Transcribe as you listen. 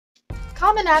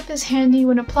Common App is handy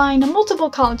when applying to multiple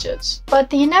colleges, but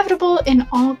the inevitable in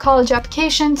all college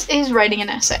applications is writing an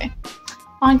essay.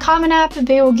 On Common App,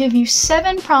 they will give you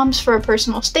 7 prompts for a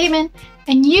personal statement,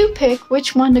 and you pick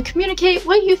which one to communicate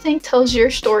what you think tells your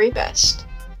story best.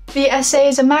 The essay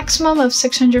is a maximum of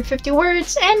 650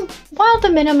 words, and while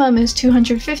the minimum is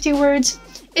 250 words,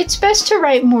 it's best to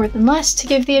write more than less to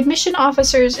give the admission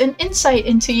officers an insight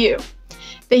into you.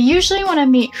 They usually want to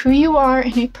meet who you are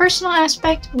in a personal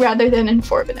aspect rather than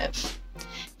informative.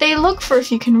 They look for if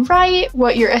you can write,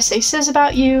 what your essay says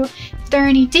about you, if there are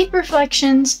any deep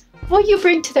reflections, what you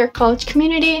bring to their college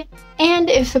community, and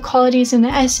if the qualities in the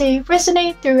essay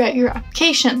resonate throughout your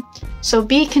application. So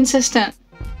be consistent.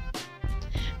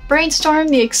 Brainstorm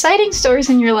the exciting stories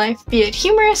in your life, be it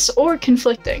humorous or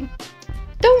conflicting.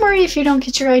 Don't worry if you don't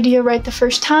get your idea right the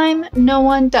first time, no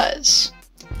one does.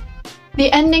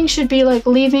 The ending should be like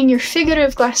leaving your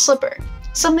figurative glass slipper,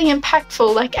 something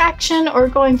impactful like action or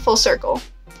going full circle.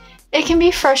 It can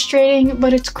be frustrating,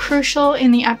 but it's crucial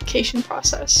in the application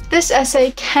process. This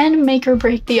essay can make or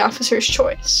break the officer's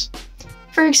choice.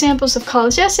 For examples of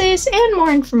college essays and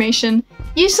more information,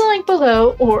 use the link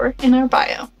below or in our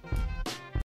bio.